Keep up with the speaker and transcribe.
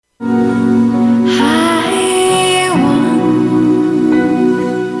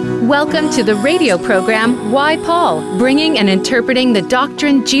Welcome to the radio program, Why Paul? Bringing and interpreting the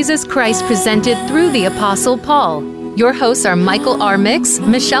doctrine Jesus Christ presented through the Apostle Paul. Your hosts are Michael R. Mix,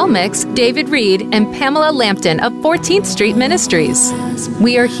 Michelle Mix, David Reed, and Pamela Lampton of 14th Street Ministries.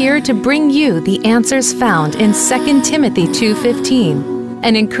 We are here to bring you the answers found in 2 Timothy 2:15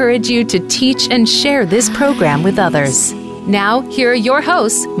 and encourage you to teach and share this program with others. Now, here are your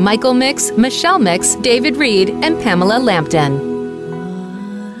hosts, Michael Mix, Michelle Mix, David Reed, and Pamela Lampton.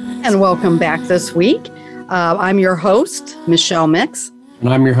 And welcome back this week. I'm your host, Michelle Mix. And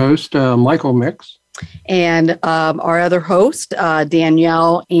I'm your host, Michael Mix. And our other host,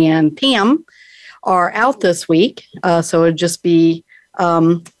 Danielle and Pam, are out this week. So it'd just be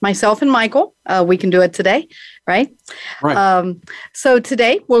myself and Michael. We can do it today, right? Right. So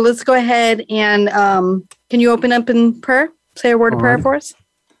today, well, let's go ahead and can you open up in prayer? Say a word of prayer for us.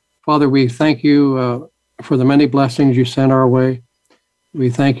 Father, we thank you for the many blessings you sent our way. We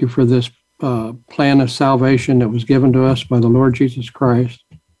thank you for this plan of salvation that was given to us by the Lord Jesus Christ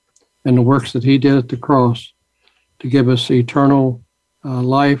and the works that he did at the cross to give us eternal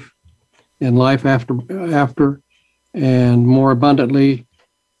life and life after and more abundantly,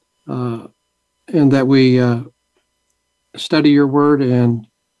 and that we study your word and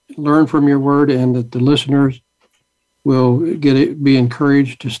learn from your word, and that the listeners will be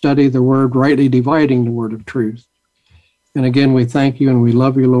encouraged to study the word, rightly dividing the word of truth. And again, we thank you and we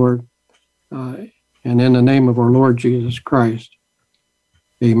love you, Lord. And in the name of our Lord Jesus Christ,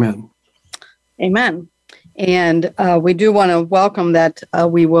 amen. Amen. And we do want to welcome that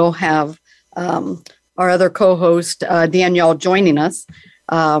we will have our other co-host, Danielle, joining us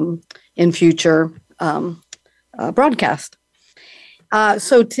in future broadcast.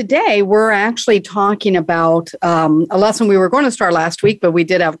 So today we're actually talking about a lesson we were going to start last week, but we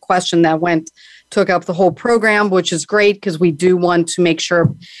did have a question that took up the whole program, which is great because we do want to make sure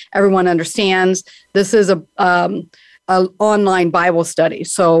everyone understands this is a online Bible study.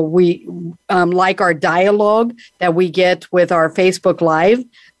 So we like our dialogue that we get with our Facebook Live.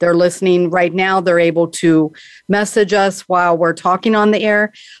 They're listening right now. They're able to message us while we're talking on the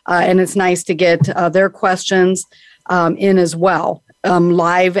air. And it's nice to get their questions in as well,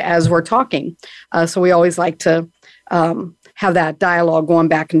 live as we're talking. So we always like to have that dialogue going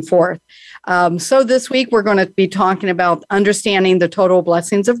back and forth. So this week, we're going to be talking about understanding the total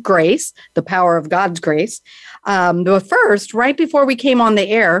blessings of grace, the power of God's grace. But first, right before we came on the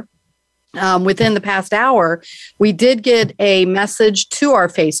air, within the past hour, we did get a message to our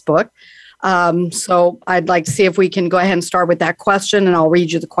Facebook. So I'd like to see if we can go ahead and start with that question, and I'll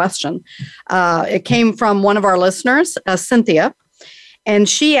read you the question. It came from one of our listeners, Cynthia, and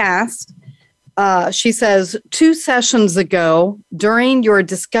she asked, she says, 2 sessions ago, during your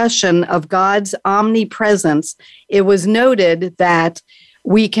discussion of God's omnipresence, it was noted that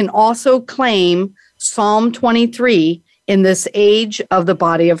we can also claim Psalm 23 in this age of the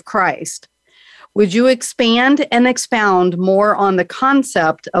body of Christ. Would you expand and expound more on the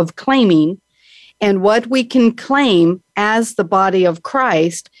concept of claiming and what we can claim as the body of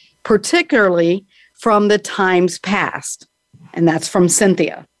Christ, particularly from the times past? And that's from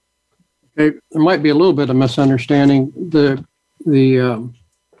Cynthia. Okay, there might be a little bit of misunderstanding.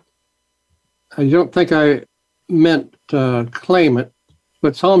 I don't think I meant claim it,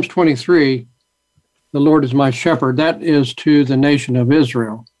 but Psalms 23, the Lord is my shepherd, that is to the nation of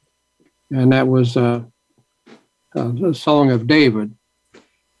Israel. And that was a song of David.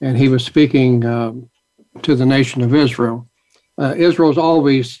 And he was speaking to the nation of Israel. Israel is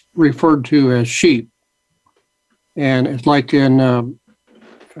always referred to as sheep. And it's like in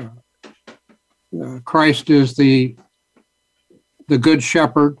Christ is the good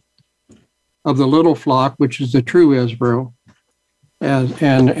shepherd of the little flock, which is the true Israel, and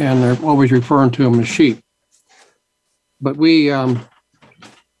they're always referring to him as sheep. But we have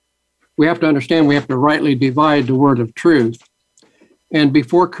to understand we have to rightly divide the word of truth. And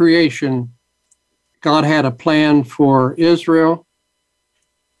before creation, God had a plan for Israel,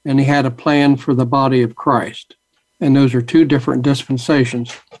 and he had a plan for the body of Christ. And those are 2 different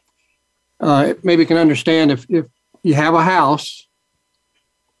dispensations. Maybe you can understand if you have a house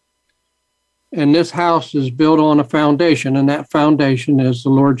and this house is built on a foundation, and that foundation is the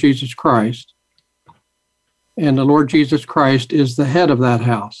Lord Jesus Christ. And the Lord Jesus Christ is the head of that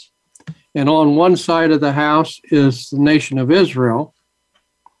house. And on one side of the house is the nation of Israel,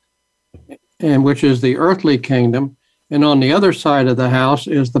 and which is the earthly kingdom. And on the other side of the house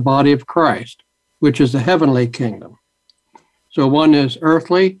is the body of Christ, which is the heavenly kingdom. So one is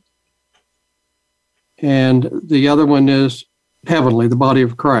earthly, and the other one is heavenly, the body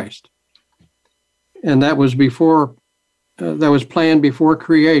of Christ. And that was before that was planned before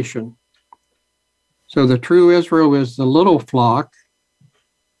creation. So the true Israel is the little flock,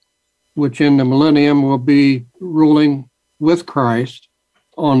 which in the millennium will be ruling with Christ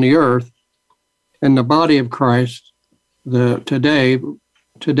on the earth, and the body of Christ, today,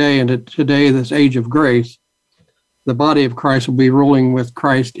 this age of grace, the body of Christ will be ruling with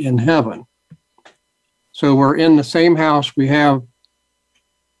Christ in heaven. So we're in the same house. We have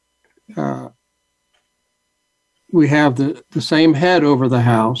the same head over the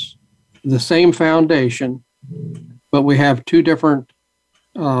house, the same foundation, but we have two different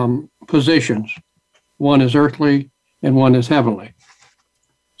positions. One is earthly and one is heavenly.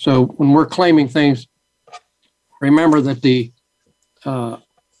 So when we're claiming things, remember that the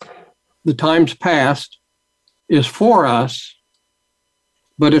times past is for us,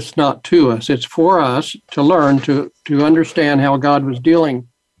 but it's not to us. It's for us to learn, to understand how God was dealing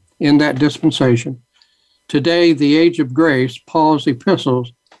in that dispensation. Today, the age of grace, Paul's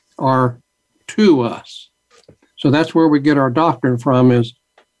epistles are to us. So that's where we get our doctrine from, is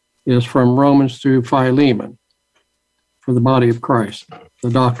from Romans through Philemon for the body of Christ,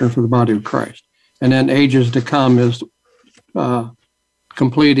 the doctrine for the body of Christ. And then ages to come is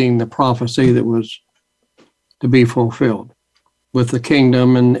completing the prophecy that was to be fulfilled with the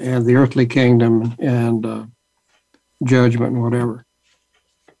kingdom and the earthly kingdom and judgment and whatever.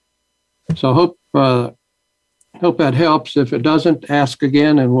 So hope that helps. If it doesn't, ask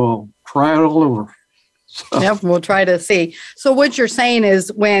again and we'll try it all over. So. Yep, we'll try to see. So what you're saying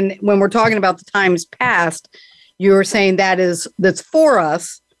is when we're talking about the times past, you're saying that's for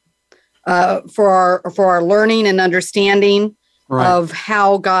us, for our learning and understanding right. of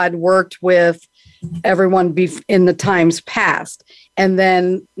how God worked with everyone in the times past. And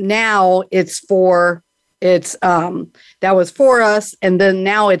then now that was for us, and then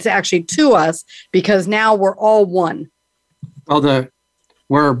now it's actually to us, because now we're all one. Well,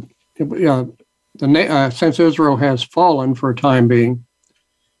 since Israel has fallen for a time being,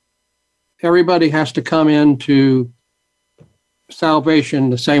 everybody has to come into salvation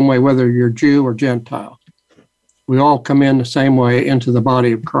the same way, whether you're Jew or Gentile. We all come in the same way into the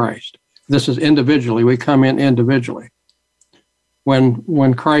body of Christ. This is individually. We come in individually.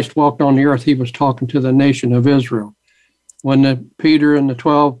 When Christ walked on the earth, he was talking to the nation of Israel. When Peter and the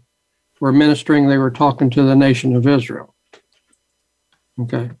 12 were ministering, they were talking to the nation of Israel.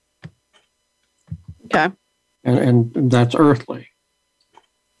 Okay. Okay. And that's earthly.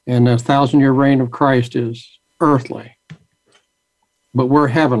 And the 1,000-year reign of Christ is earthly. But we're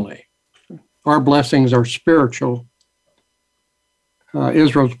heavenly. Our blessings are spiritual.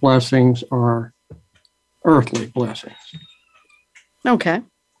 Israel's blessings are earthly blessings. Okay.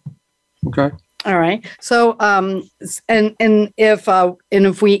 Okay. All right. So, and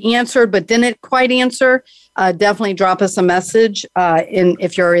if we answered but didn't quite answer, definitely drop us a message.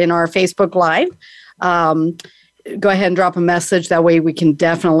 If you're in our Facebook Live, go ahead and drop a message. That way, we can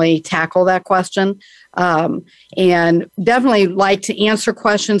definitely tackle that question. And definitely like to answer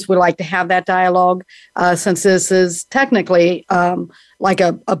questions. We like to have that dialogue, since this is technically like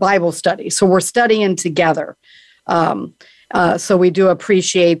a Bible study. So we're studying together. So we do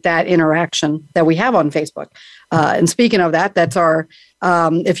appreciate that interaction that we have on Facebook. And speaking of that, that's our,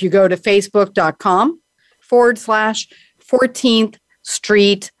 if you go to facebook.com/14th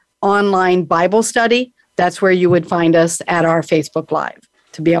Street Online Bible Study, that's where you would find us at our Facebook Live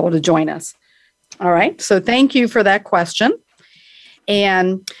to be able to join us. All right. So thank you for that question.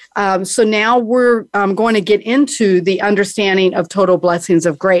 And so now we're going to get into the understanding of total blessings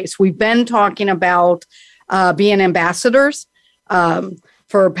of grace. We've been talking about being ambassadors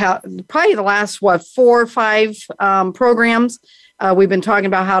for probably the last, 4 or 5 programs. We've been talking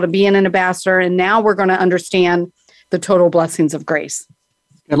about how to be an ambassador, and now we're going to understand the total blessings of grace.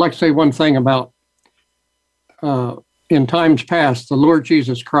 I'd like to say one thing about in times past, the Lord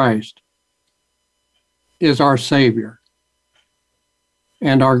Jesus Christ is our Savior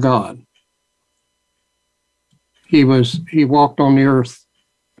and our God. He walked on the earth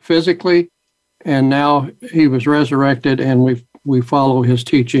physically, and now he was resurrected, and we follow his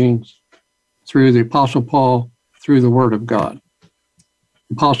teachings through the Apostle Paul, through the Word of God.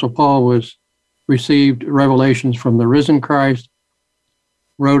 Apostle Paul received revelations from the risen Christ,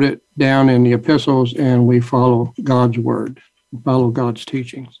 wrote it down in the epistles, and we follow God's Word, follow God's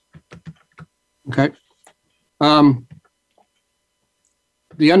teachings. Okay?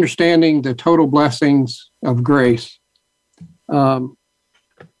 The understanding the total blessings of grace, the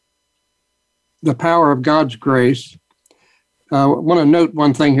power of God's grace. I want to note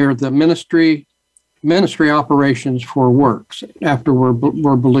one thing here: the ministry operations for works after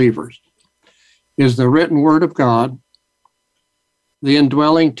we're believers is the written Word of God, the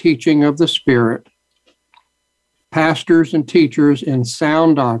indwelling teaching of the Spirit, pastors and teachers in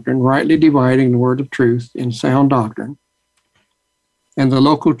sound doctrine, rightly dividing the word of truth in sound doctrine, and the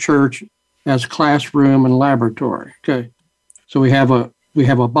local church as classroom and laboratory. Okay, so we have a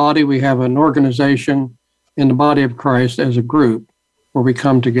body, we have an organization in the body of Christ as a group where we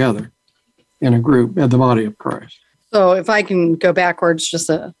come together in a group at the body of Christ. So if I can go backwards just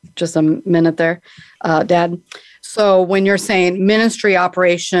a minute there, Dad. So when you're saying ministry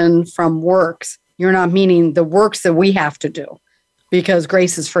operation from works, you're not meaning the works that we have to do, because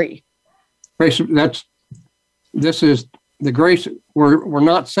grace is free. Grace, this is the grace. We're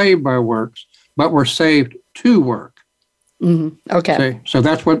not saved by works, but we're saved to work. Mm-hmm. Okay. See? So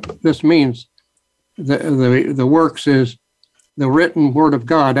that's what this means. The works is the written word of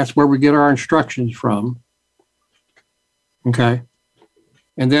God. That's where we get our instructions from. Okay.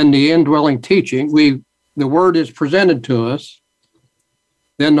 And then the indwelling teaching, the word is presented to us.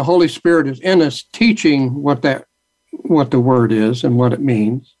 Then the Holy Spirit is in us teaching what the word is and what it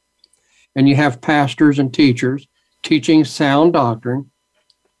means. And you have pastors and teachers teaching sound doctrine.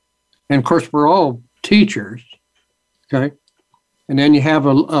 And of course, we're all teachers. Okay. And then you have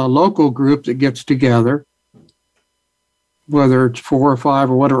a local group that gets together, whether it's 4 or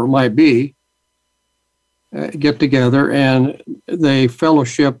 5 or whatever it might be, get together and they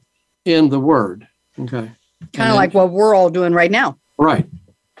fellowship in the word. Okay. Kind of like what we're all doing right now. Right.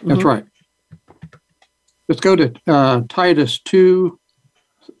 That's right. Let's go to Titus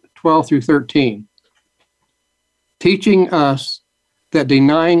 2:12 through 13. Teaching us that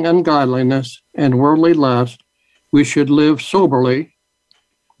denying ungodliness and worldly lust, we should live soberly,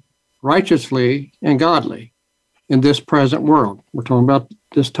 righteously, and godly in this present world. We're talking about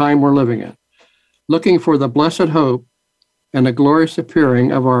this time we're living in. Looking for the blessed hope and the glorious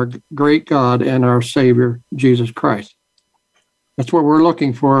appearing of our great God and our Savior, Jesus Christ. That's what we're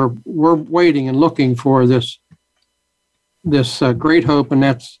looking for. We're waiting and looking for this great hope, and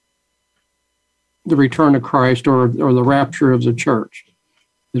that's the return of Christ or the rapture of the church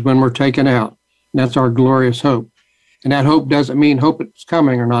is when we're taken out. And that's our glorious hope. And that hope doesn't mean hope it's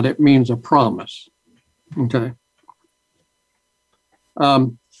coming or not. It means a promise. Okay.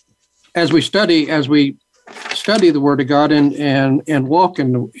 As we study the Word of God and walk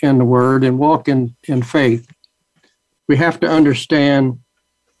in the Word and walk in faith, we have to understand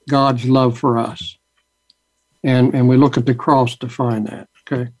God's love for us. And we look at the cross to find that.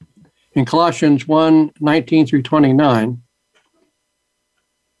 Okay. In Colossians 1:19 through 29,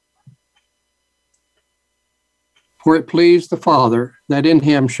 for it pleased the Father that in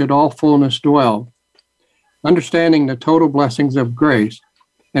him should all fullness dwell, understanding the total blessings of grace,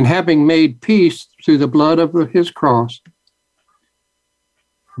 and having made peace through the blood of his cross,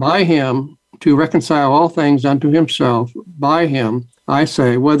 by him to reconcile all things unto himself, by him, I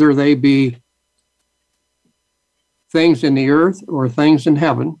say, whether they be things in the earth or things in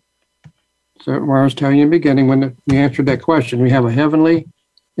heaven. So where I was telling you in the beginning, when we answered that question, we have a heavenly,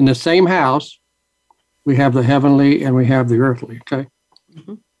 in the same house, we have the heavenly and we have the earthly, okay?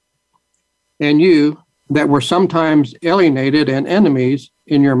 Mm-hmm. And you that were sometimes alienated and enemies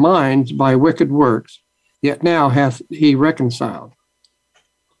in your minds by wicked works, yet now hath he reconciled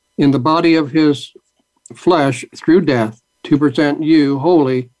in the body of his flesh through death to present you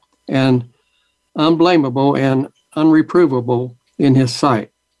holy and unblameable and unreprovable in his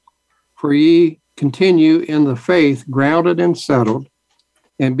sight. For ye continue in the faith, grounded and settled,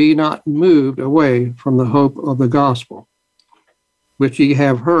 and be not moved away from the hope of the gospel, which ye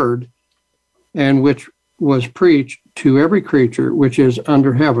have heard, and which was preached to every creature which is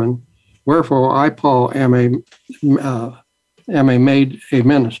under heaven. Wherefore I, Paul, am made a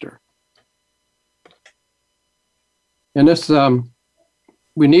minister. And this,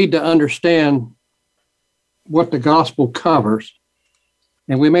 we need to understand what the gospel covers.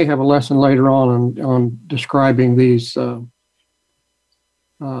 And we may have a lesson later on describing these different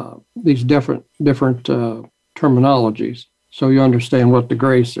terminologies, so you understand what the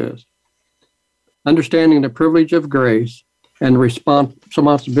grace is. Understanding the privilege of grace and the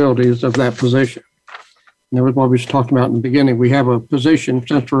responsibilities of that position. And that was what we was talking about in the beginning. We have a position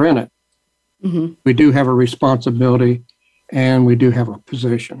since we're in it. Mm-hmm. We do have a responsibility, and we do have a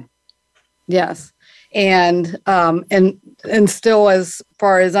position. Yes. And still, as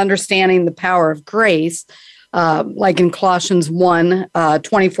far as understanding the power of grace, like in Colossians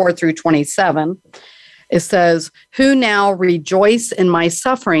 1:24 through 27, it says, who now rejoice in my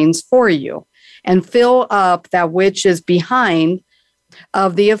sufferings for you, and fill up that which is behind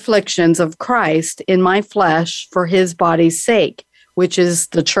of the afflictions of Christ in my flesh for his body's sake, which is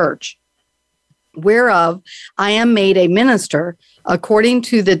the church. whereof I am made a minister according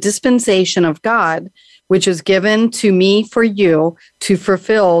to the dispensation of God, which is given to me for you to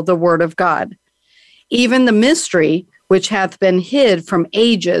fulfill the word of God, even the mystery which hath been hid from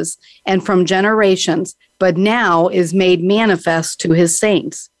ages and from generations, but now is made manifest to his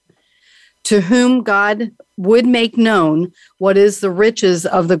saints, to whom God would make known what is the riches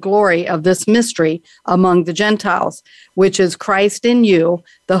of the glory of this mystery among the Gentiles, which is Christ in you,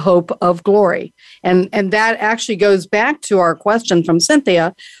 the hope of glory. And that actually goes back to our question from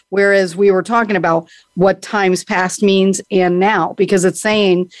Cynthia, whereas we were talking about what times past means and now, because it's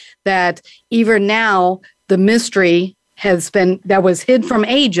saying that even now the mystery that was hid from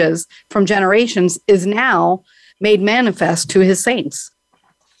ages, from generations, is now made manifest to his saints.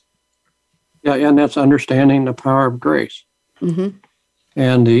 Yeah, and that's understanding the power of grace. Mm-hmm.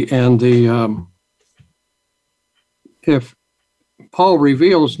 And if Paul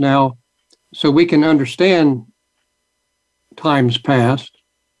reveals now, so we can understand times past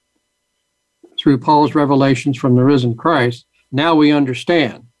through Paul's revelations from the risen Christ, now we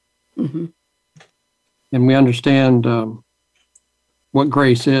understand. Mm-hmm. And we understand what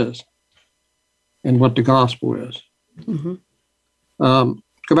grace is and what the gospel is. Mm-hmm.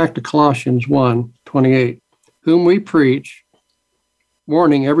 Go back to Colossians 1:28, whom we preach,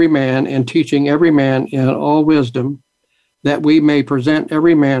 warning every man and teaching every man in all wisdom, that we may present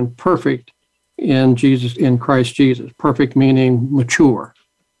every man perfect in Christ Jesus. Perfect meaning mature.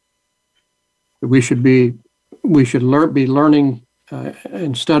 We should be learning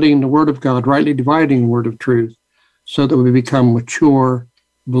and studying the Word of God, rightly dividing the word of truth, so that we become mature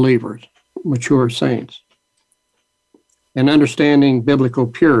believers, mature saints. And understanding biblical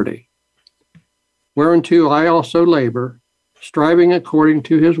purity, whereunto I also labor, striving according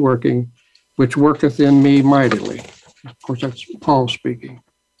to his working, which worketh in me mightily. Of course, that's Paul speaking.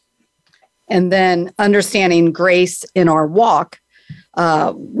 And then understanding grace in our walk,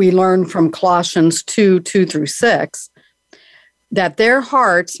 we learn from Colossians 2:2-6, that their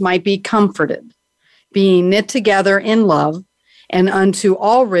hearts might be comforted, being knit together in love, and unto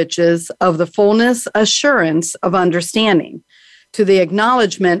all riches of the fullness assurance of understanding, to the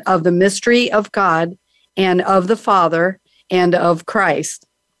acknowledgement of the mystery of God and of the Father and of Christ.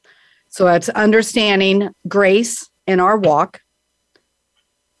 So it's understanding grace in our walk.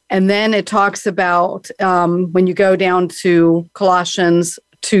 And then it talks about, when you go down to Colossians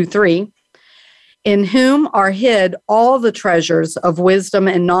 2:3, in whom are hid all the treasures of wisdom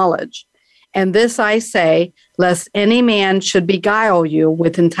and knowledge. And this I say, lest any man should beguile you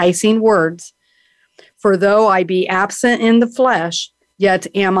with enticing words. For though I be absent in the flesh, yet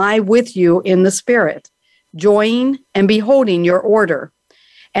am I with you in the spirit, joying and beholding your order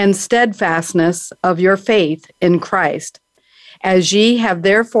and steadfastness of your faith in Christ. As ye have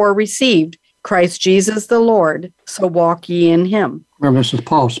therefore received Christ Jesus the Lord, so walk ye in him. Remember, this is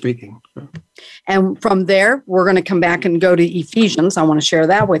Paul speaking. And from there, we're going to come back and go to Ephesians. I want to share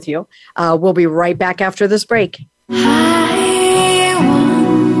that with you. We'll be right back after this break.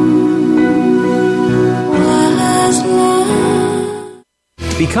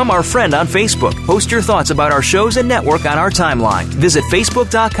 Become our friend on Facebook. Post your thoughts about our shows and network on our timeline. Visit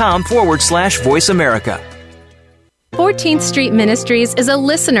facebook.com/Voice America. 14th Street Ministries is a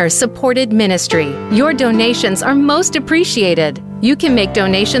listener-supported ministry. Your donations are most appreciated. You can make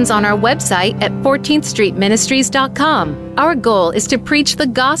donations on our website at 14thstreetministries.com. Our goal is to preach the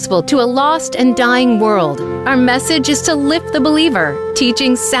gospel to a lost and dying world. Our message is to lift the believer,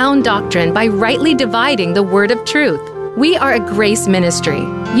 teaching sound doctrine by rightly dividing the word of truth. We are a grace ministry.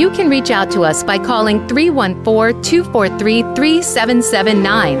 You can reach out to us by calling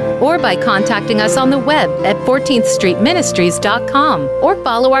 314-243-3779 or by contacting us on the web at 14thstreetministries.com or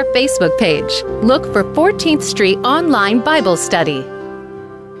follow our Facebook page. Look for 14th Street Online Bible Study.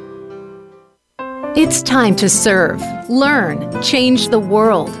 It's time to serve, learn, change the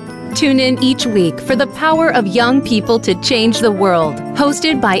world. Tune in each week for the power of young people to change the world,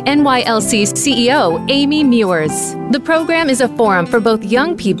 hosted by NYLC's CEO, Amy Mewers. The program is a forum for both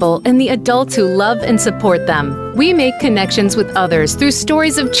young people and the adults who love and support them. We make connections with others through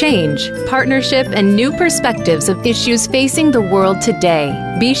stories of change, partnership, and new perspectives of issues facing the world today.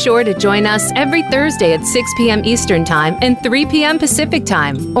 Be sure to join us every Thursday at 6 p.m. Eastern Time and 3 p.m. Pacific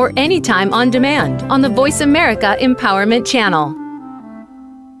Time, or anytime on demand on the Voice America Empowerment Channel.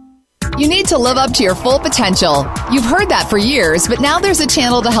 You need to live up to your full potential. You've heard that for years, but now there's a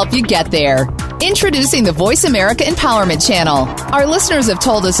channel to help you get there. Introducing the Voice America Empowerment Channel. Our listeners have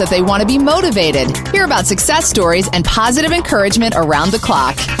told us that they want to be motivated, hear about success stories, and positive encouragement around the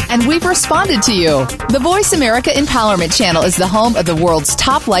clock. And we've responded to you. The Voice America Empowerment Channel is the home of the world's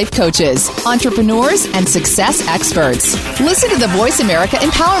top life coaches, entrepreneurs, and success experts. Listen to the Voice America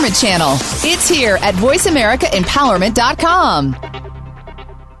Empowerment Channel. It's here at voiceamericaempowerment.com.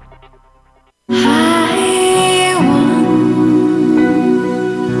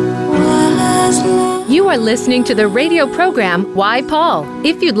 You are listening to the radio program, Why Paul?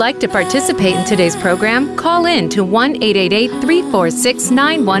 If you'd like to participate in today's program, call in to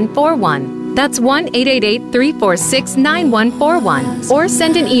 1-888-346-9141. That's 1-888-346-9141. Or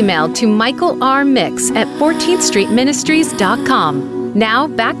send an email to michaelrmix@14thstreetministries.com. Now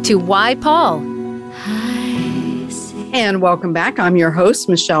back to Why Paul? And welcome back. I'm your host,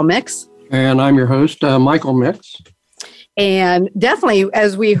 Michelle Mix. And I'm your host, Michael Mix. And definitely,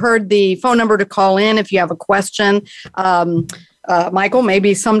 as we heard the phone number to call in, if you have a question, Michael,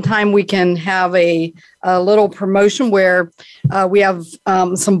 maybe sometime we can have a little promotion where we have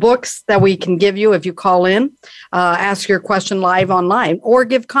some books that we can give you if you call in, ask your question live online, or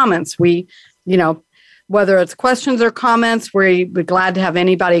give comments. Whether it's questions or comments, we're glad to have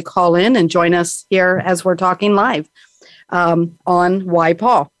anybody call in and join us here as we're talking live on Why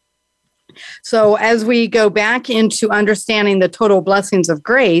Paul. So as we go back into understanding the total blessings of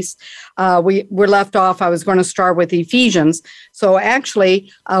grace, we're left off. I was going to start with Ephesians. So actually,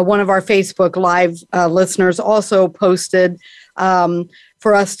 one of our Facebook Live listeners also posted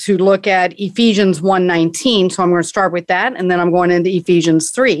for us to look at Ephesians 1:19. So I'm going to start with that, and then I'm going into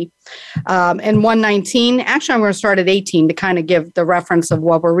Ephesians 3. And 1:19, actually, I'm going to start at 18 to kind of give the reference of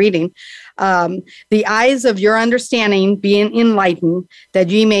what we're reading. The eyes of your understanding being enlightened,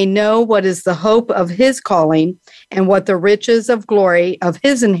 that ye may know what is the hope of his calling, and what the riches of glory of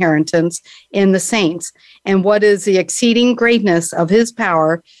his inheritance in the saints, and what is the exceeding greatness of his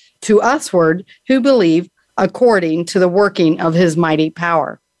power to usward who believe, according to the working of his mighty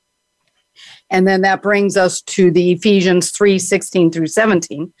power. And then that brings us to the Ephesians 3:16 through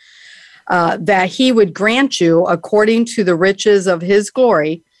 17, that he would grant you, according to the riches of his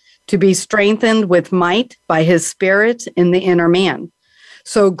glory, to be strengthened with might by his Spirit in the inner man.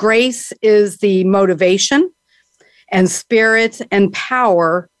 So grace is the motivation, and spirit and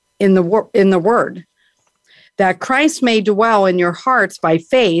power in the word, that Christ may dwell in your hearts by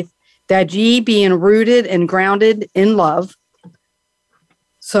faith, that ye being rooted and grounded in love.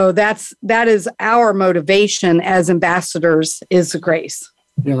 So that is our motivation as ambassadors, is the grace.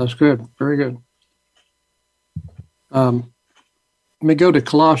 Yeah, that's good. Very good. Let me go to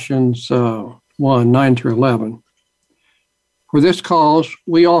Colossians 1:9 through 11. For this cause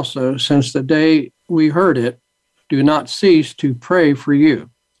we also, since the day we heard it, do not cease to pray for you,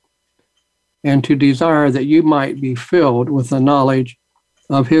 and to desire that you might be filled with the knowledge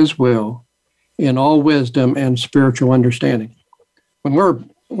of his will in all wisdom and spiritual understanding. When we're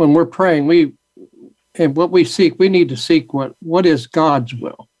praying, and what we seek, we need to seek what is God's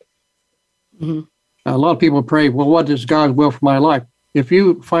will. Mm-hmm. A lot of people pray, well, what is God's will for my life? If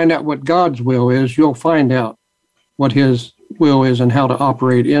you find out what God's will is, you'll find out what his will is and how to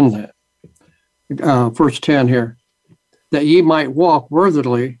operate in that. Verse 10 here, that ye might walk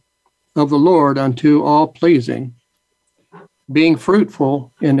worthily of the Lord unto all pleasing, being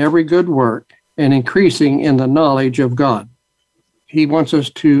fruitful in every good work and increasing in the knowledge of God. He wants us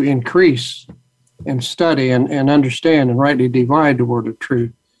to increase and study and understand and rightly divide the word of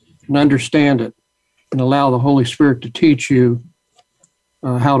truth and understand it and allow the Holy Spirit to teach you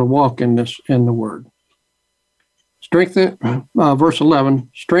how to walk in the word. Strengthen, verse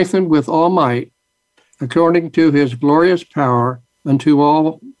 11, strengthened with all might, according to his glorious power, unto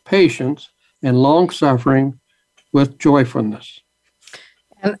all patience and long suffering with joyfulness.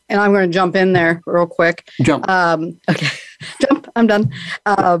 And I'm going to jump in there real quick. Jump. Okay, jump. I'm done.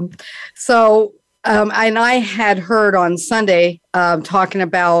 And I had heard on Sunday talking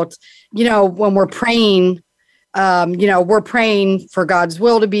about, when we're praying, we're praying for God's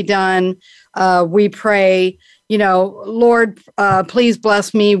will to be done. We pray, Lord, please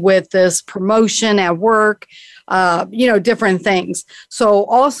bless me with this promotion at work, different things. So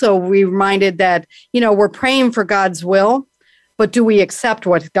also we reminded that, we're praying for God's will, but do we accept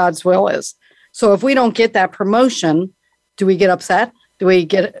what God's will is? So if we don't get that promotion, do we get upset? Do we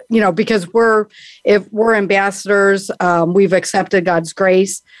get, because if we're ambassadors, we've accepted God's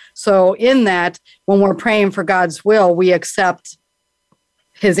grace. So in that, when we're praying for God's will, we accept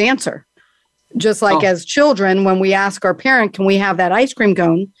his answer. Just like as children, when we ask our parent, can we have that ice cream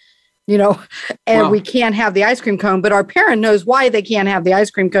cone? and we can't have the ice cream cone, but our parent knows why they can't have the ice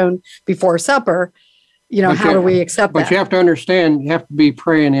cream cone before supper. How do we accept that? But you have to understand, you have to be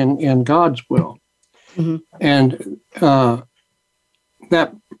praying in God's will. Mm-hmm. And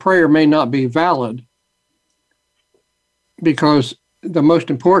that prayer may not be valid because the most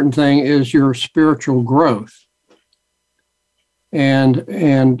important thing is your spiritual growth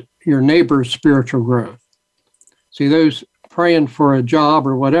and your neighbor's spiritual growth. See, those praying for a job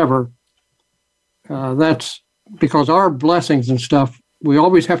or whatever, that's because our blessings and stuff, we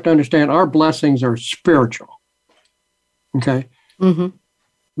always have to understand our blessings are spiritual. Okay? Mm-hmm.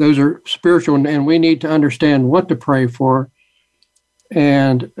 Those are spiritual, and we need to understand what to pray for.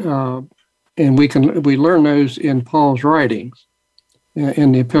 And we learn those in Paul's writings,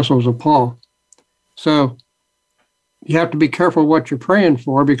 in the epistles of Paul. So you have to be careful what you're praying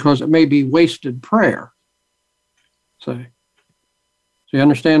for because it may be wasted prayer. So you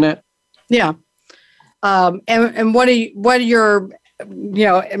understand that? Yeah. And what are your,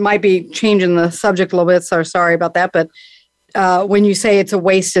 it might be changing the subject a little bit, so sorry about that, but when you say it's a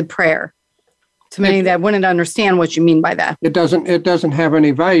wasted prayer, to many that wouldn't understand what you mean by that. It doesn't have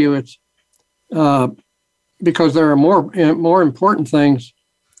any value. It's because there are more important things,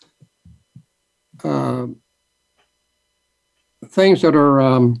 things that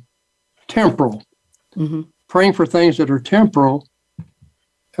are temporal. Mm-hmm. Praying for things that are temporal,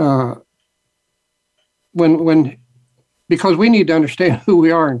 because we need to understand who we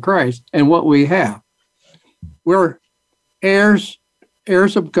are in Christ and what we have. We're heirs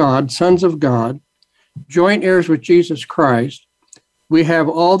of God, sons of God, joint heirs with Jesus Christ. We have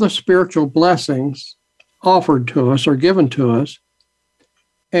all the spiritual blessings offered to us or given to us,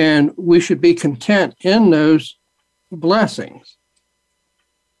 and we should be content in those blessings.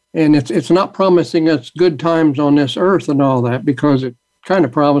 And it's not promising us good times on this earth and all that, because it kind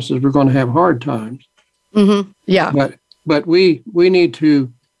of promises we're going to have hard times. Mm-hmm. Yeah. But we need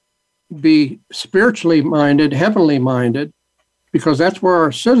to be spiritually minded, heavenly minded, because that's where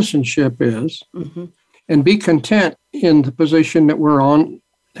our citizenship is, mm-hmm. and be content in the position that we're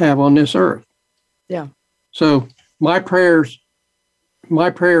have on this earth. Yeah. So my prayers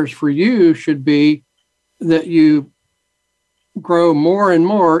for you should be that you grow more and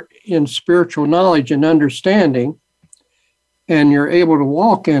more in spiritual knowledge and understanding, and you're able to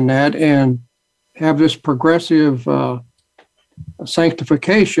walk in that and have this progressive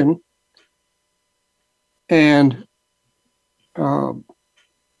sanctification. And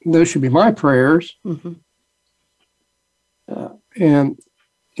those should be my prayers. Mm-hmm. And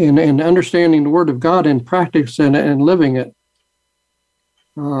understanding the Word of God and practicing it and living it.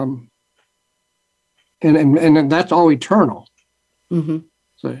 And that's all eternal. Mm-hmm.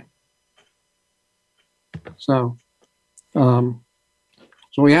 So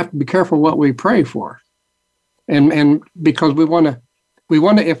we have to be careful what we pray for, and because we want to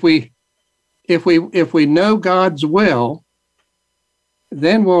if we know God's will,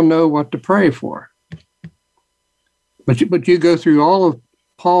 then we'll know what to pray for. But you go through all of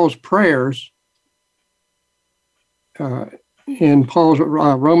Paul's prayers in Paul's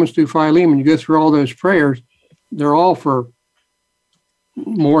Romans through Philemon. You go through all those prayers; they're all for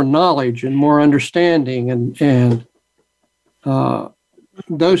more knowledge and more understanding and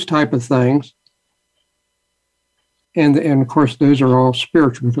those type of things. And of course, those are all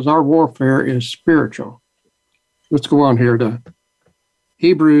spiritual because our warfare is spiritual. Let's go on here to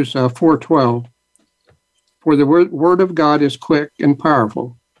Hebrews 4:12. For the word of God is quick and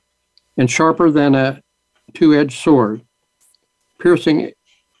powerful and sharper than a two-edged sword, piercing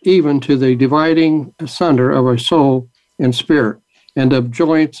even to the dividing asunder of a soul and spirit, and of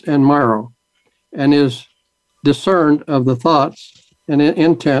joints and marrow, and is discerned of the thoughts and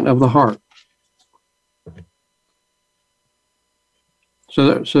intent of the heart.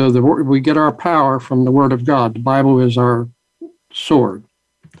 So we get our power from the Word of God. The Bible is our sword.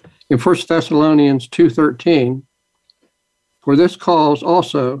 In 1 Thessalonians 2:13, for this cause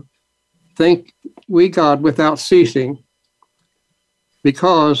also thank we God without ceasing,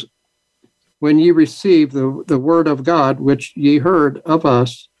 because when ye received the word of God, which ye heard of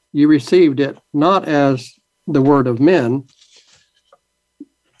us, ye received it not as the word of men,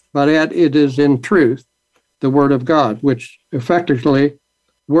 but it is in truth the word of God, which effectively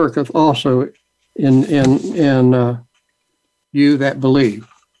worketh also in you that believe.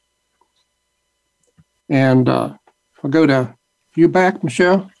 And I'll go to you back,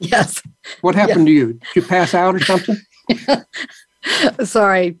 Michelle. Yes. What happened to you? Did you pass out or something?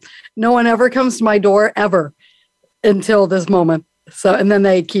 Sorry. No one ever comes to my door ever until this moment. And then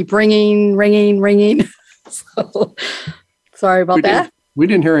they keep ringing. So sorry about that. We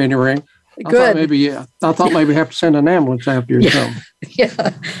didn't hear any ring. Good. I thought maybe have to send an ambulance after you come.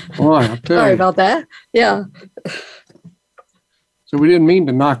 Yeah. Boy, I'll tell Sorry you. about that. Yeah. So we didn't mean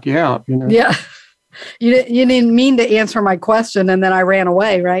to knock you out, you know. Yeah. You didn't mean to answer my question, and then I ran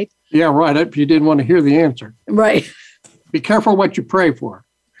away, right? Yeah, right. You didn't want to hear the answer. Right. Be careful what you pray for,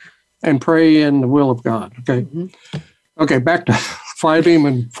 and pray in the will of God. Okay. Mm-hmm. Okay. Back to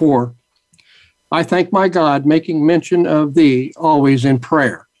Philemon 4. I thank my God, making mention of thee always in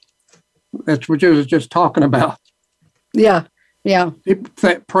prayer. That's what you was just talking about. Yeah. Yeah.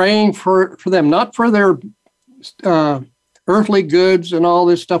 Praying for them, not for their earthly goods and all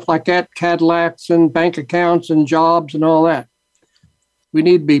this stuff like that, Cadillacs and bank accounts and jobs and all that. We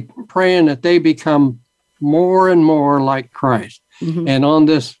need to be praying that they become more and more like Christ. Mm-hmm. And on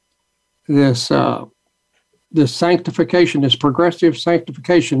this sanctification, this progressive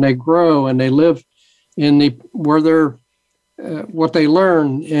sanctification, they grow and they live in what they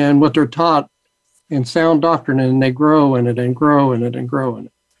learn and what they're taught in sound doctrine, and they grow in it and grow in it and grow in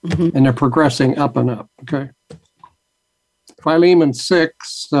it. Mm-hmm. And they're progressing up and up. Okay. Philemon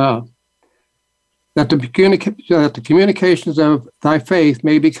 6, that the communications of thy faith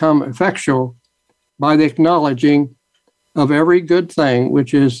may become effectual by the acknowledging of every good thing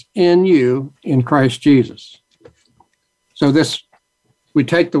which is in you in Christ Jesus. So we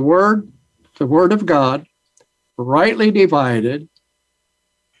take the word of God, rightly dividing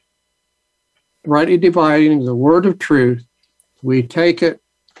the word of truth. We take it,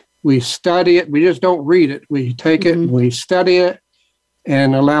 we study it. We just don't read it. We take it, we study it,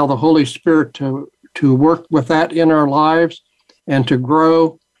 and allow the Holy Spirit to work with that in our lives and to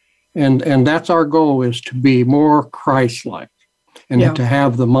grow. And that's our goal, is to be more Christ-like and to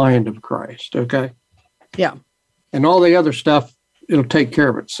have the mind of Christ, okay? Yeah. And all the other stuff, it'll take care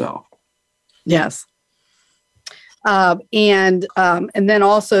of itself. Yes. And then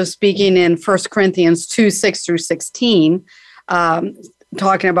also speaking in 1 Corinthians 2, 6 through 16,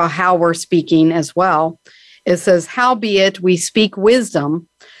 talking about how we're speaking as well. It says, howbeit we speak wisdom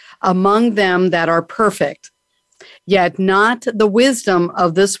among them that are perfect, yet not the wisdom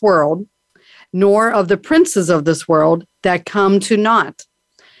of this world, nor of the princes of this world that come to naught.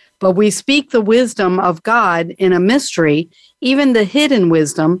 But we speak the wisdom of God in a mystery, even the hidden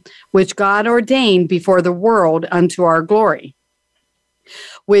wisdom, which God ordained before the world unto our glory,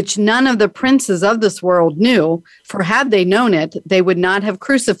 which none of the princes of this world knew, for had they known it, they would not have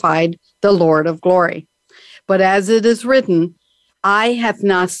crucified the Lord of glory. But as it is written, eye hath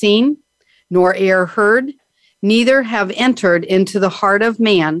not seen, nor ear heard, neither have entered into the heart of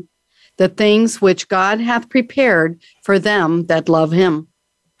man the things which God hath prepared for them that love him.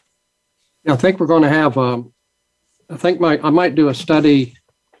 Yeah, I think we're going to have, I might do a study,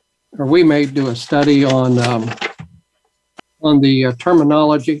 or we may do a study on the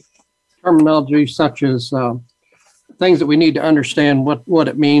terminology such as things that we need to understand what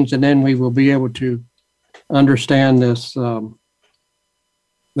it means, and then we will be able to understand this, the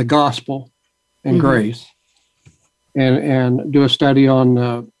gospel and grace, and do a study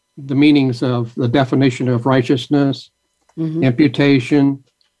on the meanings of the definition of righteousness, imputation,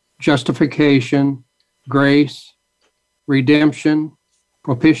 justification, grace, redemption,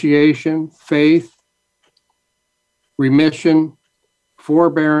 propitiation, faith, remission,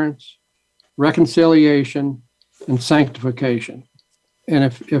 forbearance, reconciliation, and sanctification. And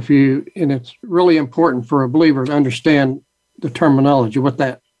and it's really important for a believer to understand the terminology, what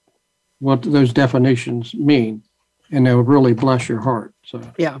those definitions mean, and they will really bless your heart. So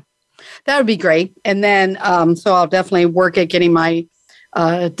yeah, that would be great. And then, so I'll definitely work at getting my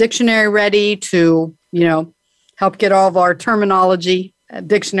dictionary ready to, help get all of our terminology,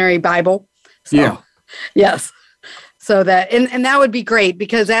 dictionary, Bible. So, yeah. Yes. So that, and that would be great,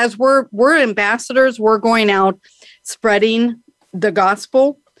 because as we're ambassadors, we're going out spreading the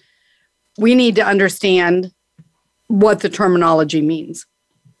gospel. We need to understand what the terminology means.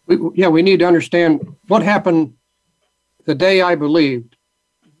 We need to understand what happened the day I believed.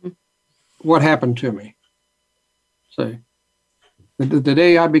 What happened to me? See, the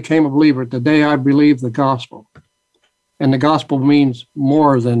day I became a believer, the day I believed the gospel. And the gospel means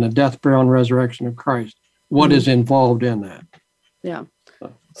more than the death, burial, and resurrection of Christ. What is involved in that? Yeah.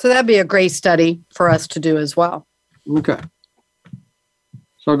 So that'd be a great study for us to do as well. Okay.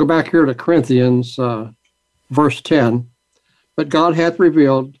 So I'll go back here to Corinthians, verse 10. But God hath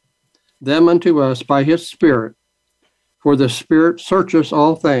revealed them unto us by his Spirit, for the Spirit searcheth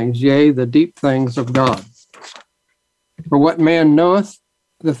all things, yea, the deep things of God. For what man knoweth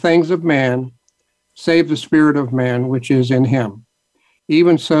the things of man, save the spirit of man which is in him.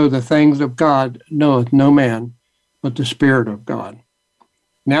 Even so the things of God knoweth no man, but the Spirit of God.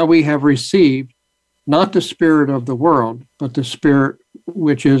 Now we have received not the spirit of the world, but the Spirit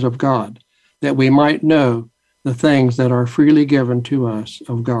which is of God, that we might know the things that are freely given to us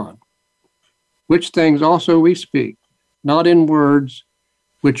of God. Which things also we speak, not in words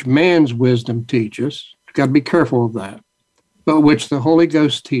which man's wisdom teaches, got to be careful of that, but which the Holy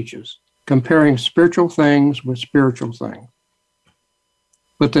Ghost teaches, comparing spiritual things with spiritual things.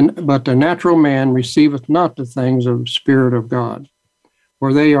 But the natural man receiveth not the things of the Spirit of God,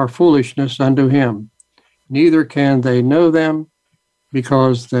 for they are foolishness unto him. Neither can they know them,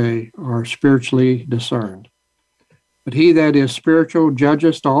 because they are spiritually discerned. But he that is spiritual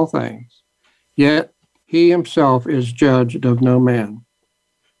judgeth all things, yet he himself is judged of no man.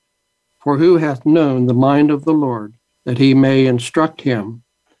 For who hath known the mind of the Lord, that he may instruct him?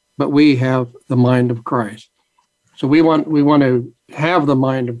 But we have the mind of Christ. So we want to have the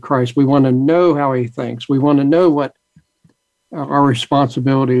mind of Christ. We want to know how he thinks. We want to know what our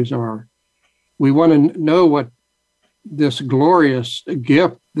responsibilities are. We want to know what this glorious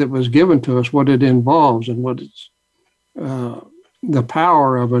gift that was given to us, what it involves, and what it's the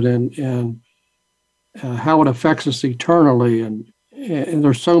power of it, and how it affects us eternally. And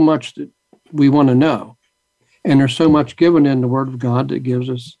there's so much that we want to know. And there's so much given in the Word of God that gives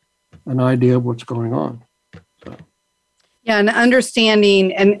us an idea of what's going on. So. Yeah, and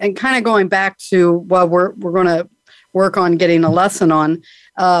understanding and kind of going back to what we're going to work on getting a lesson on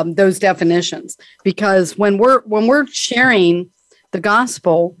those definitions, because when we're sharing the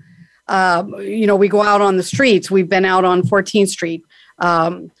gospel, we go out on the streets. We've been out on 14th Street,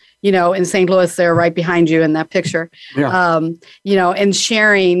 in St. Louis, there, right behind you in that picture. Yeah. And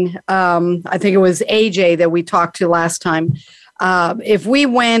sharing. I think it was AJ that we talked to last time. If we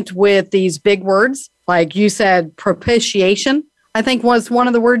went with these big words, like you said, propitiation, I think was one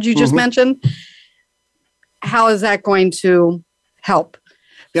of the words you just mentioned. How is that going to help?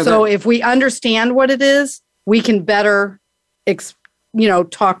 Yeah, so if we understand what it is, we can better,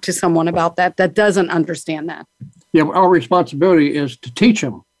 talk to someone about that doesn't understand that. Yeah, our responsibility is to teach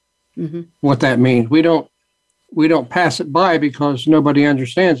them what that means. We don't pass it by because nobody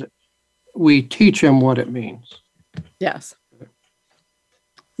understands it. We teach them what it means. Yes.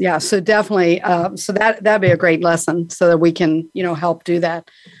 Yeah, so definitely, so that'd be a great lesson so that we can, help do that.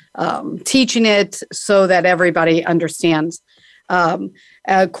 Teaching it so that everybody understands. Of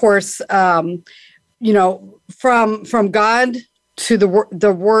course, from God to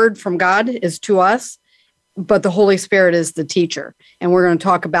the word from God is to us, but the Holy Spirit is the teacher. And we're going to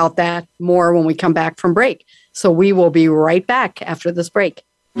talk about that more when we come back from break. So we will be right back after this break.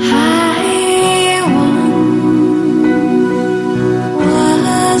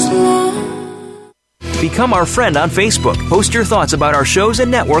 Become our friend on Facebook. Post your thoughts about our shows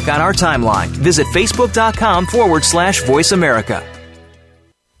and network on our timeline. Visit facebook.com/Voice America.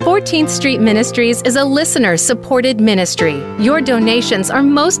 14th Street Ministries is a listener-supported ministry. Your donations are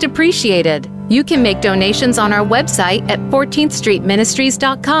most appreciated. You can make donations on our website at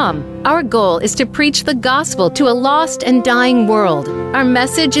 14thstreetministries.com. Our goal is to preach the gospel to a lost and dying world. Our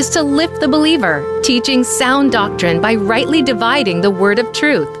message is to lift the believer, teaching sound doctrine by rightly dividing the word of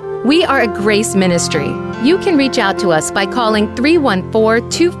truth. We are a grace ministry. You can reach out to us by calling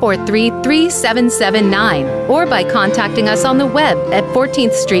 314-243-3779 or by contacting us on the web at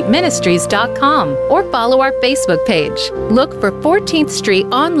 14thstreetministries.com or follow our Facebook page. Look for 14th Street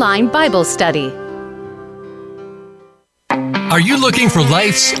Online Bible Study. Are you looking for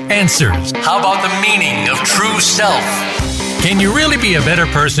life's answers? How about the meaning of true self? Can you really be a better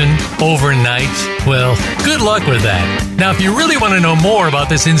person overnight? Well, good luck with that. Now, if you really want to know more about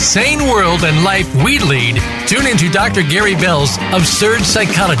this insane world and life we lead, tune into Dr. Gary Bell's Absurd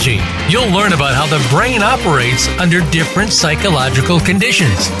Psychology. You'll learn about how the brain operates under different psychological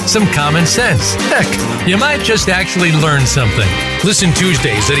conditions. Some common sense. Heck, you might just actually learn something. Listen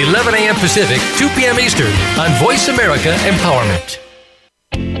Tuesdays at 11 a.m. Pacific, 2 p.m. Eastern on Voice America Empowerment.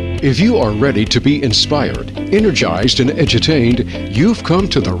 If you are ready to be inspired, energized, and edutained, you've come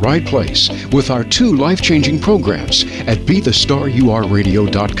to the right place with our 2 life-changing programs at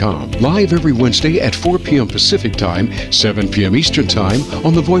BeTheStarYouAreRadio.com. Live every Wednesday at 4 p.m. Pacific Time, 7 p.m. Eastern Time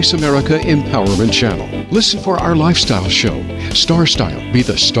on the Voice America Empowerment Channel. Listen for our lifestyle show, Star Style, Be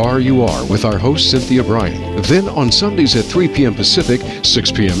the Star You Are, with our host Cynthia Bryan. Then on Sundays at 3 p.m. Pacific,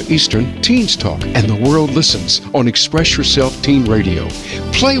 6 p.m. Eastern, Teens Talk and the World Listens on Express Yourself Teen Radio.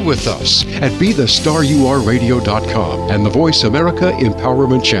 Play with us at BeTheStarYouAreRadio.com and the Voice America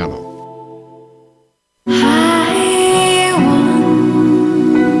Empowerment Channel.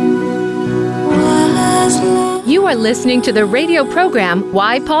 You You are listening to the radio program,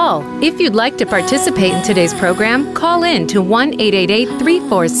 Why Paul? If you'd like to participate in today's program, call in to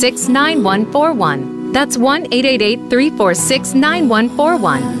 1-888-346-9141. That's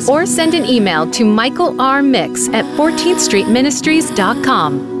 1-888-346-9141. Or send an email to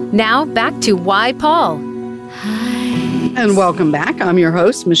michaelrmix@14thstreetministries.com. Now back to Why Paul? And welcome back. I'm your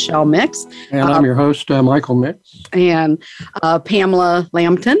host, Michelle Mix. And I'm your host, Michael Mix. And Pamela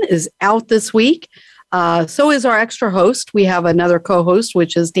Lambton is out this week. So is our extra host. We have another co-host,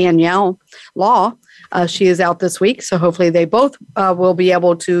 which is Danielle Law. She is out this week. So hopefully they both will be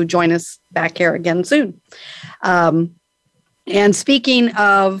able to join us back here again soon. And speaking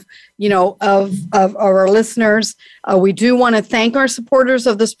of, of our listeners, we do want to thank our supporters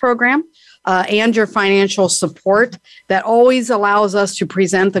of this program. And your financial support that always allows us to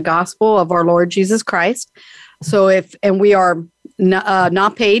present the gospel of our Lord Jesus Christ. So we are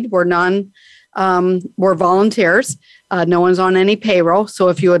not paid, we're volunteers. No one's on any payroll. So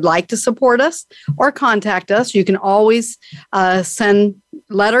if you would like to support us or contact us, you can always send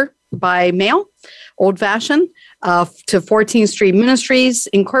letter by mail, old fashioned, to 14th Street Ministries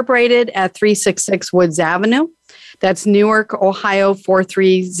Incorporated at 366 Woods Avenue. That's Newark, Ohio,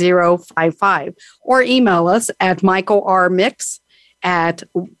 43055. Or email us at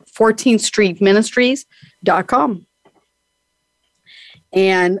michaelrmix@14thstreetministries.com.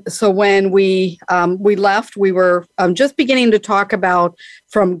 And so when we left, we were just beginning to talk about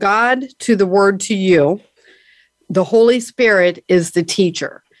from God to the Word to you. The Holy Spirit is the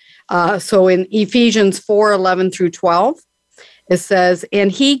teacher. So in Ephesians 4:11 through 12, it says,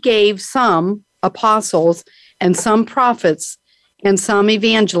 "And he gave some apostles and some prophets, and some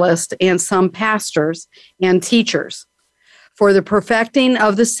evangelists, and some pastors and teachers, for the perfecting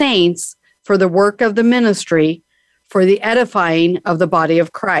of the saints, for the work of the ministry, for the edifying of the body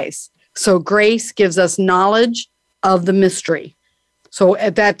of Christ." So grace gives us knowledge of the mystery. So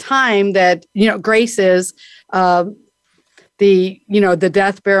at that time that, grace is the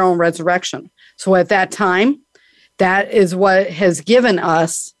death, burial, and resurrection. So at that time, that is what has given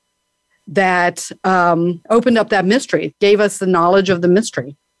us that opened up that mystery, gave us the knowledge of the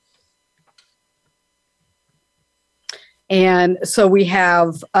mystery. And so we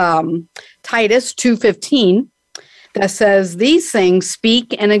have Titus 2:15 that says, "These things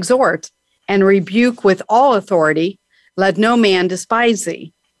speak and exhort and rebuke with all authority. Let no man despise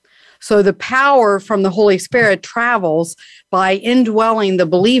thee." So the power from the Holy Spirit travels by indwelling the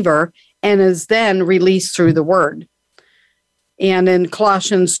believer and is then released through the word. And in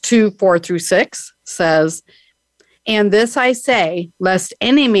Colossians 2:4 through 6 says, "And this I say, lest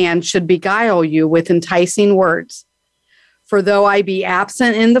any man should beguile you with enticing words. For though I be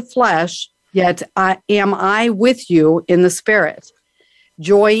absent in the flesh, yet am I with you in the spirit,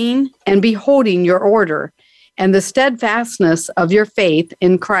 joying and beholding your order and the steadfastness of your faith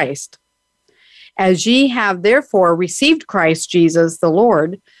in Christ. As ye have therefore received Christ Jesus the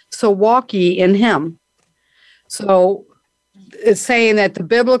Lord, so walk ye in him." So it's saying that the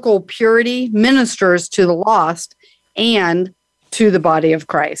biblical purity ministers to the lost and to the body of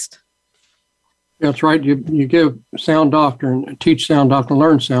Christ. That's right. You give sound doctrine, teach sound doctrine,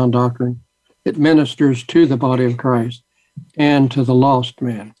 learn sound doctrine. It ministers to the body of Christ and to the lost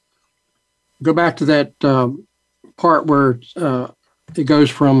man. Go back to that part where it goes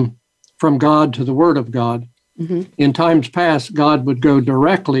from God to the Word of God. Mm-hmm. In times past, God would go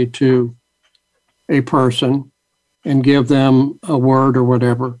directly to a person and give them a word or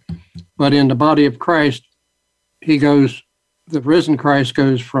whatever. But in the body of Christ, the risen Christ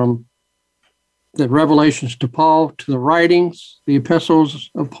goes from the revelations to Paul, to the writings, the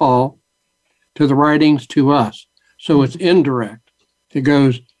epistles of Paul, to the writings to us. So it's indirect. It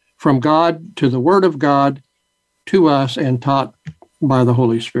goes from God to the Word of God to us and taught by the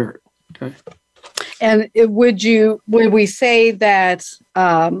Holy Spirit. Okay. And would we say that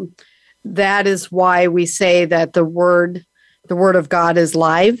that is why we say that the word of God is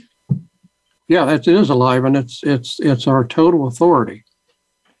live? Yeah, it is alive, and it's our total authority.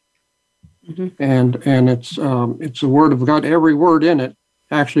 Mm-hmm. And it's the Word of God. Every word in it,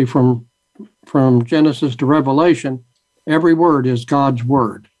 actually from Genesis to Revelation, every word is God's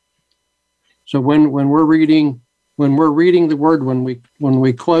word. So when we're reading the Word, when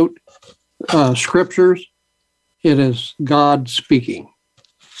we quote scriptures, it is God speaking.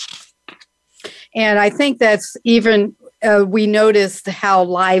 And I think that's even, we noticed how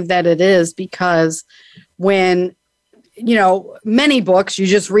live that it is, because when, many books, you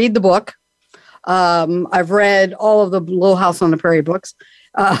just read the book. I've read all of the Little House on the Prairie books.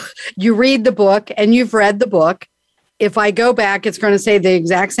 You read the book and you've read the book, if I go back, it's going to say the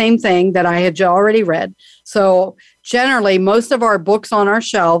exact same thing that I had already read. So generally, most of our books on our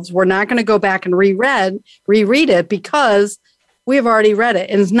shelves, we're not going to go back and reread it because we have already read it,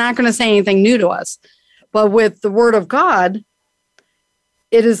 and it's not going to say anything new to us. But with the Word of God,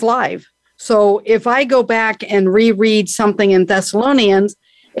 it is live. So if I go back and reread something in Thessalonians,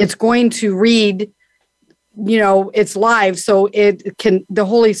 it's going to read, it's live. So the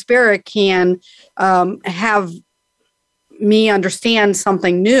Holy Spirit can have me understand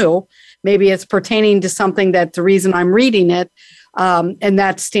something new. Maybe it's pertaining to something that the reason I'm reading it, and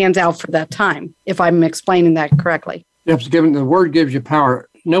that stands out for that time, if I'm explaining that correctly. Yes, the Word gives you power.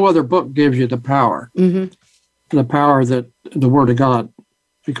 No other book gives you the power, the power that the Word of God,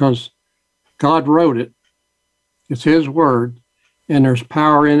 because God wrote it. It's His Word, and there's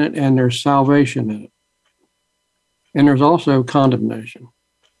power in it, and there's salvation in it, and there's also condemnation.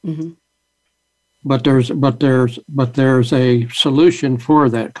 Mm-hmm. But there's a solution for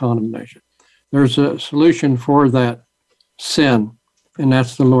that condemnation. There's a solution for that sin, and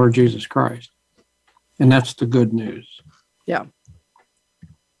that's the Lord Jesus Christ. And that's the good news. Yeah.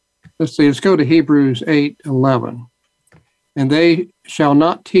 Let's go to Hebrews 8:11. And they shall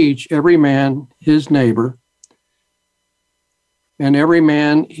not teach every man his neighbor and every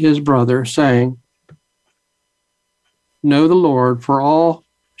man his brother, saying, Know the Lord, for all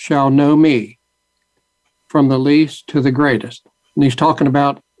shall know me, from the least to the greatest. And he's talking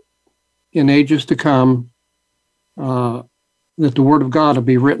about in ages to come that the Word of God will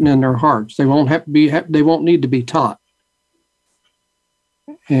be written in their hearts. They won't they won't need to be taught,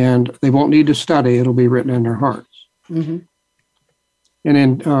 and they won't need to study. It'll be written in their hearts. Mm-hmm. And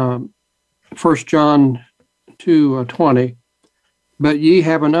in 1 John 2:20, but ye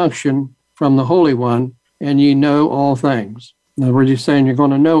have an unction from the Holy One, and ye know all things. In other words, he's saying you're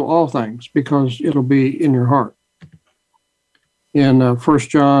going to know all things because it'll be in your heart. In 1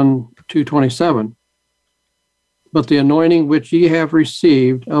 John 2:27, but the anointing which ye have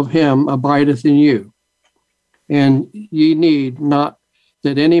received of him abideth in you, and ye need not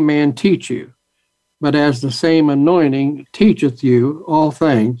that any man teach you, but as the same anointing teacheth you all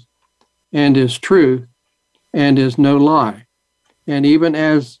things, and is truth, and is no lie. And even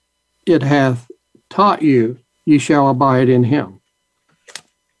as it hath taught you, ye shall abide in him.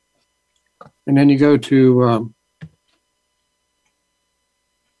 And then you go to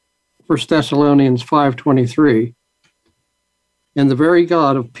 1 Thessalonians 5:23. And the very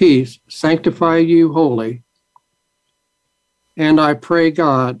God of peace sanctify you wholly. And I pray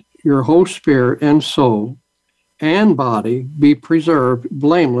God, your whole spirit and soul and body be preserved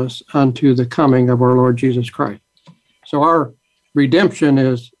blameless unto the coming of our Lord Jesus Christ. So our redemption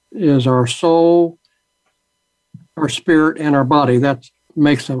is our soul, our spirit, and our body. That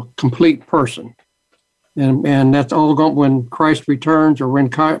makes a complete person. And that's all going when Christ returns, or when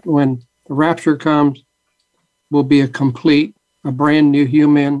the rapture comes, will be a brand new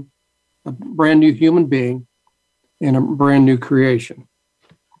human being in a brand new creation.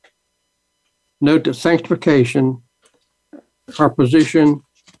 Note that sanctification, our position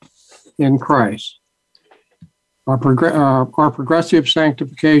in Christ. Our progressive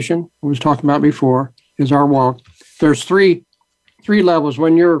sanctification, we was talking about before, is our walk. There's three levels.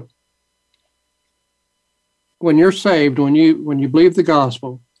 When you're saved, when you believe the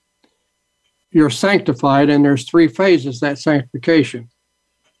gospel, you're sanctified, and there's three phases that sanctification.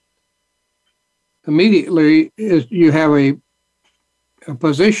 Immediately, you have a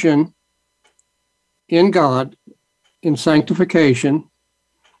position in God in sanctification,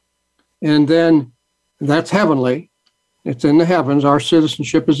 and then that's heavenly. It's in the heavens. Our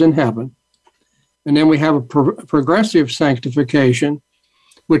citizenship is in heaven. And then we have a progressive sanctification,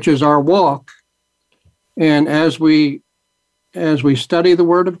 which is our walk. And as we study the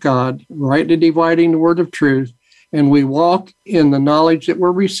Word of God, rightly dividing the word of truth, and we walk in the knowledge that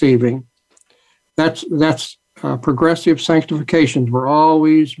we're receiving, that's progressive sanctification. We're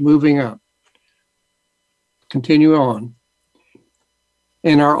always moving up. Continue on.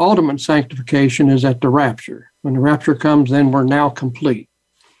 And our ultimate sanctification is at the rapture. When the rapture comes, then we're now complete.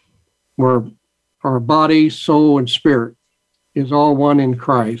 Our body, soul, and spirit is all one in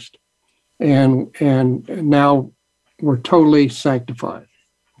Christ. And now we're totally sanctified.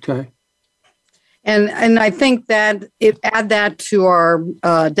 Okay. And I think that add that to our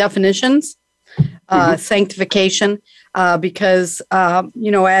definitions, sanctification, because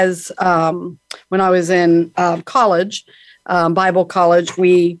as when I was in college, Bible college,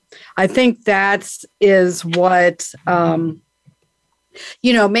 I think that is what made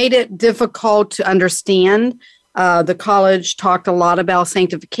it difficult to understand. The college talked a lot about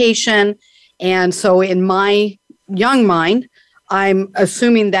sanctification, and so in my young mind, I'm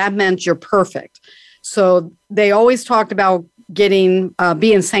assuming that meant you're perfect. So they always talked about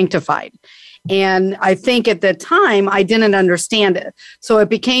being sanctified. And I think at the time I didn't understand it. So it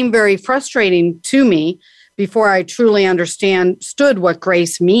became very frustrating to me before I truly understood what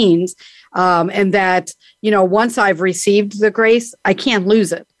grace means. And that, once I've received the grace, I can't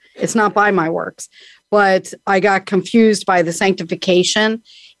lose it. It's not by my works. But I got confused by the sanctification,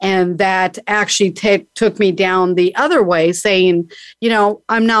 and that actually took me down the other way, saying,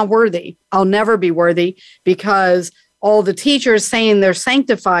 I'm not worthy. I'll never be worthy, because all the teachers saying they're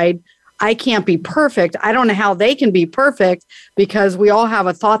sanctified, I can't be perfect. I don't know how they can be perfect, because we all have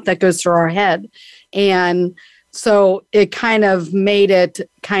a thought that goes through our head. And so it kind of made it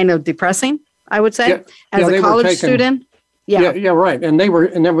kind of depressing, I would say, as a college student. Yeah, right. And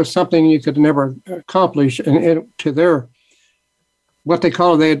that was something you could never accomplish. And to their, what they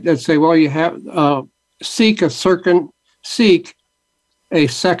call it, they'd say, well, you have seek a second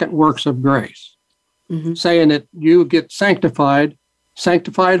works of grace, saying that you get sanctified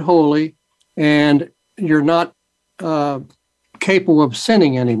holy, and you're not capable of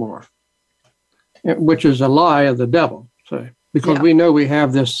sinning anymore, which is a lie of the devil. So, because we know we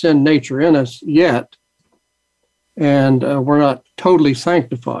have this sin nature in us yet, and we're not totally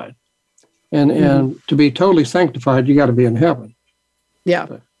sanctified. And to be totally sanctified, you got to be in heaven. Yeah.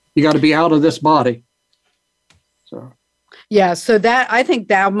 So you got to be out of this body. So. Yeah, so that, I think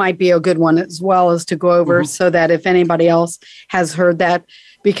that might be a good one as well, as to go over, so that if anybody else has heard that,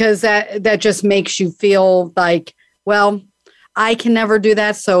 because that just makes you feel like, well, I can never do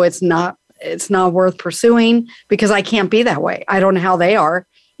that, so it's not worth pursuing, because I can't be that way. I don't know how they are,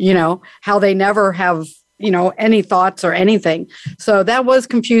 how they never have, any thoughts or anything. So that was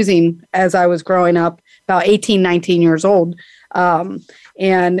confusing as I was growing up, about 18, 19 years old. And,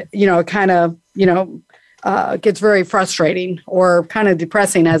 it kind of, gets very frustrating or kind of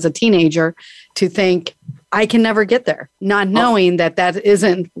depressing as a teenager to think I can never get there, not knowing that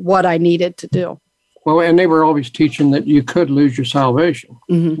isn't what I needed to do. Well, and they were always teaching that you could lose your salvation,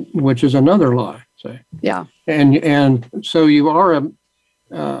 which is another lie. So. Yeah. And so you are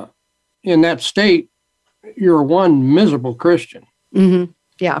in that state, you're one miserable Christian.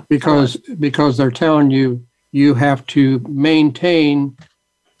 Yeah. Because they're telling you have to maintain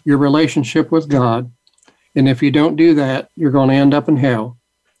your relationship with God. And if you don't do that, you're going to end up in hell.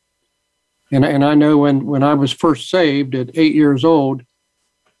 And I know when I was first saved at 8 years old,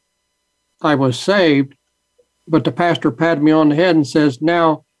 I was saved, but the pastor patted me on the head and says,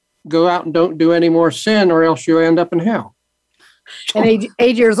 now go out and don't do any more sin, or else you'll end up in hell. And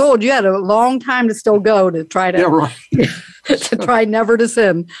 8 years old, you had a long time to still go to try to, to try never to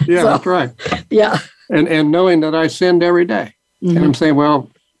sin. Yeah, so, that's right. Yeah. And knowing that I sinned every day. And I'm saying, well,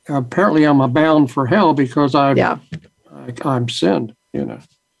 apparently I'm bound for hell because I'm sinned,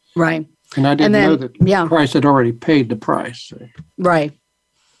 Right. And I didn't know that Christ had already paid the price. So. Right.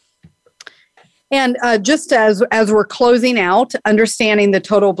 And just as we're closing out, understanding the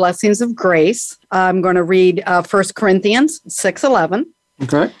total blessings of grace, I'm going to read 1 Corinthians 6:11.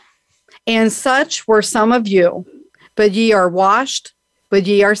 Okay. And such were some of you, but ye are washed, but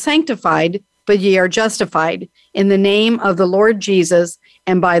ye are sanctified, but ye are justified in the name of the Lord Jesus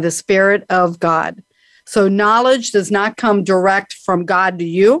and by the Spirit of God. So knowledge does not come direct from God to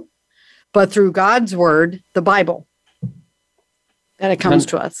you, but through God's word, the Bible, that it comes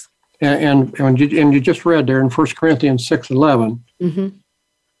to us. And you just read there in 1 Corinthians 6:11,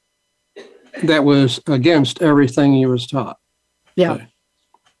 that was against everything he was taught. Yeah.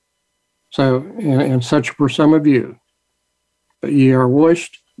 So and such were some of you, but ye are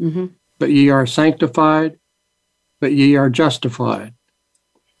washed, but ye are sanctified, but ye are justified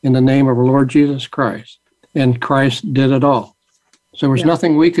in the name of our Lord Jesus Christ. And Christ did it all. So there was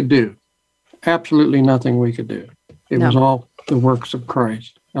nothing we could do, absolutely nothing we could do. It was all the works of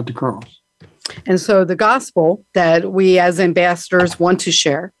Christ at the cross. And so the gospel that we as ambassadors want to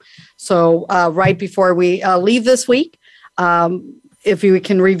share. So right before we leave this week, if we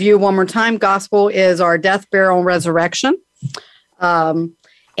can review one more time, gospel is our death, burial, and resurrection. Christ's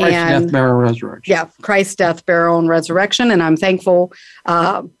death, burial, and resurrection. Yeah, Christ's death, burial, and resurrection. And I'm thankful,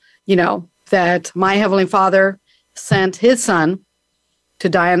 that my Heavenly Father sent his son to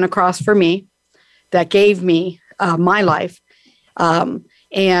die on the cross for me, that gave me my life.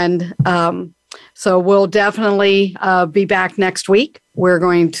 So we'll definitely be back next week.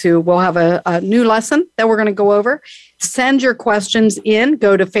 We'll have a new lesson that we're going to go over. Send your questions in.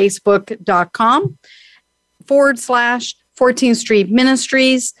 Go to facebook.com/14th Street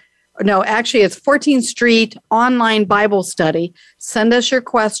Ministries. no, actually it's 14th Street Online Bible Study. Send us your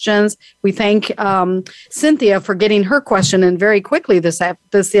questions. We thank Cynthia for getting her question in very quickly this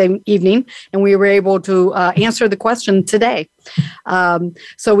evening, and we were able to answer the question today.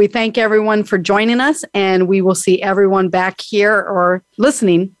 So we thank everyone for joining us, and we will see everyone back here or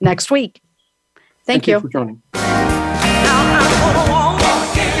listening next week. Thank you for joining.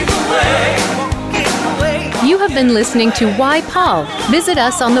 You have been listening to Why Paul. Visit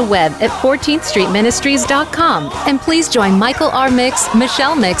us on the web at 14thstreetministries.com. And please join Michael R. Mix,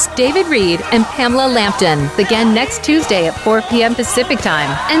 Michelle Mix, David Reed, and Pamela Lampton again next Tuesday at 4 p.m. Pacific Time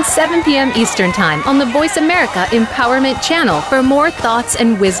and 7 p.m. Eastern Time on the Voice America Empowerment Channel for more thoughts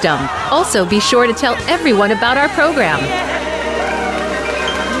and wisdom. Also, be sure to tell everyone about our program.